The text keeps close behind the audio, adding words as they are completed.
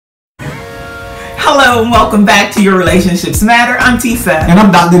Hello and welcome back to Your Relationships Matter. I'm Tisa. And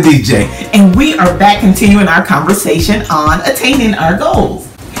I'm Dr. DJ. And we are back continuing our conversation on attaining our goals.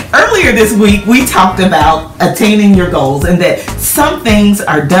 Earlier this week, we talked about attaining your goals and that some things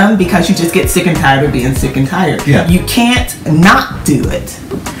are done because you just get sick and tired of being sick and tired. Yeah. You can't not do it.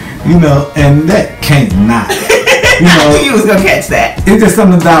 You know, and that can't not. You I know, knew you was going to catch that. it's just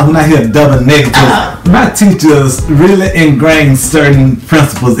something about when I hear double negatives. My teachers really ingrained certain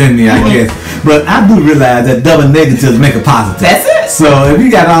principles in me, I guess. But I do realize that double negatives make a positive. That's it. So if you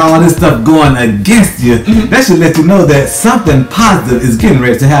got all this stuff going against you, that should let you know that something positive is getting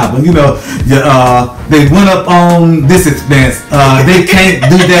ready to happen. You know, they went up on this expense. They can't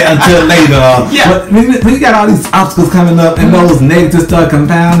do that until later. Yeah. But when you got all these obstacles coming up and those negatives start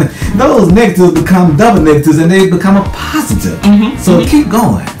compounding, those negatives become double negatives and they become a positive. So keep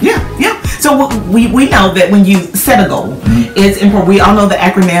going. Yeah. So we know that when you set a goal, it's important. We all know the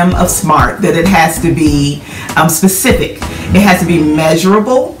acronym of SMART, that it has to be specific. It has to be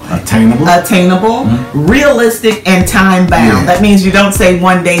measurable, attainable, realistic, and time bound. Yeah. That means you don't say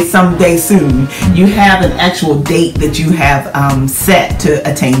one day, someday, soon. You have an actual date that you have set to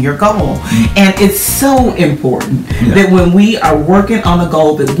attain your goal. And it's so important that when we are working on a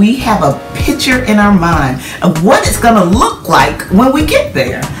goal, that we have a picture in our mind of what it's going to look like when we get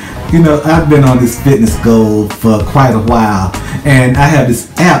there. You know, I've been on this fitness goal for quite a while, and I have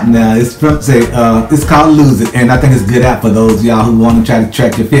this app now. It's it's called Lose It, and I think it's a good app for those of y'all who want to try to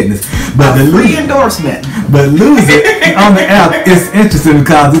track your fitness. But a free endorsement. But Lose It on the app is interesting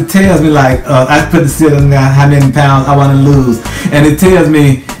because it tells me like I put the sit on there how many pounds I want to lose, and it tells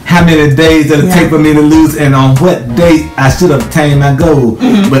me how many days it'll take for me to lose and on what date I should obtain my goal.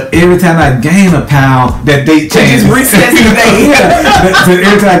 But every time I gain a pound, that date changes. It just resets the date. So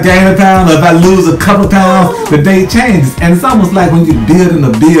every time I gain a pound, or if I lose a couple pounds, the date changes. And it's almost like when you're building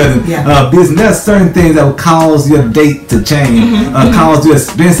a business, there's certain things that will cause your date to change, cause your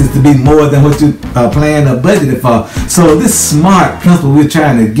expenses to be more than what you planned or budgeted for. So this SMART principle we're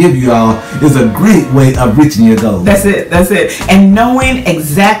trying to give you all is a great way of reaching your goal. That's it. And knowing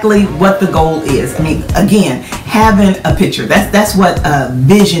exactly what the goal is. I mean, again, having a picture. That's what a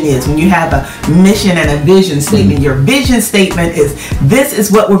vision is. When you have a mission and a vision statement, your vision statement is, this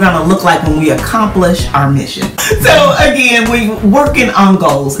is what we're going to look like when we accomplish our mission. So again, we're working on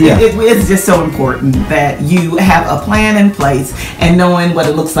goals. It's just so important that you have a plan in place and knowing what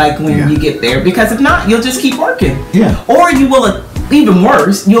it looks like when you get there. Because if not, you'll just keep working. Or you will, even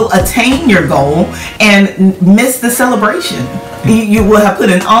worse, you'll attain your goal and miss the celebration. You will have put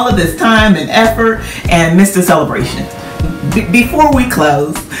in all of this time and effort and missed the celebration. Before we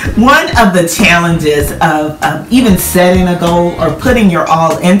close, one of the challenges of even setting a goal or putting your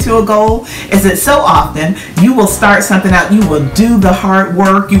all into a goal is that so often you will start something out, you will do the hard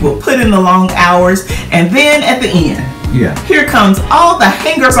work, you will put in the long hours, and then at the end, here comes all the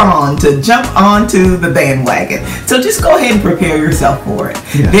hangers on to jump onto the bandwagon. So just go ahead and prepare yourself for it.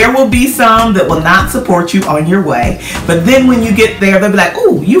 There will be some that will not support you on your way, but then when you get there, they'll be like,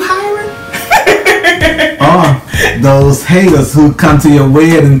 "Ooh, you hiring?" Or those haters who come to your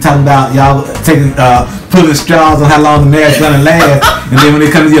wedding and talk about y'all taking pulling straws on how long the marriage gonna last, and then when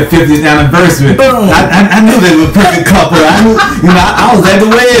they come to your 50th anniversary, boom! I knew they were a perfect couple. I was at the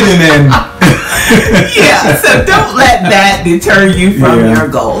wedding and. So don't let that deter you from your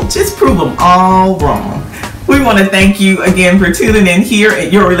goal. Just prove them all wrong. We want to thank you again for tuning in here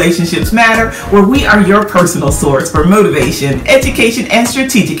at Your Relationships Matter, where we are your personal source for motivation, education, and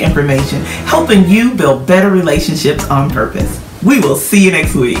strategic information, helping you build better relationships on purpose. We will see you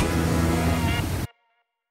next week.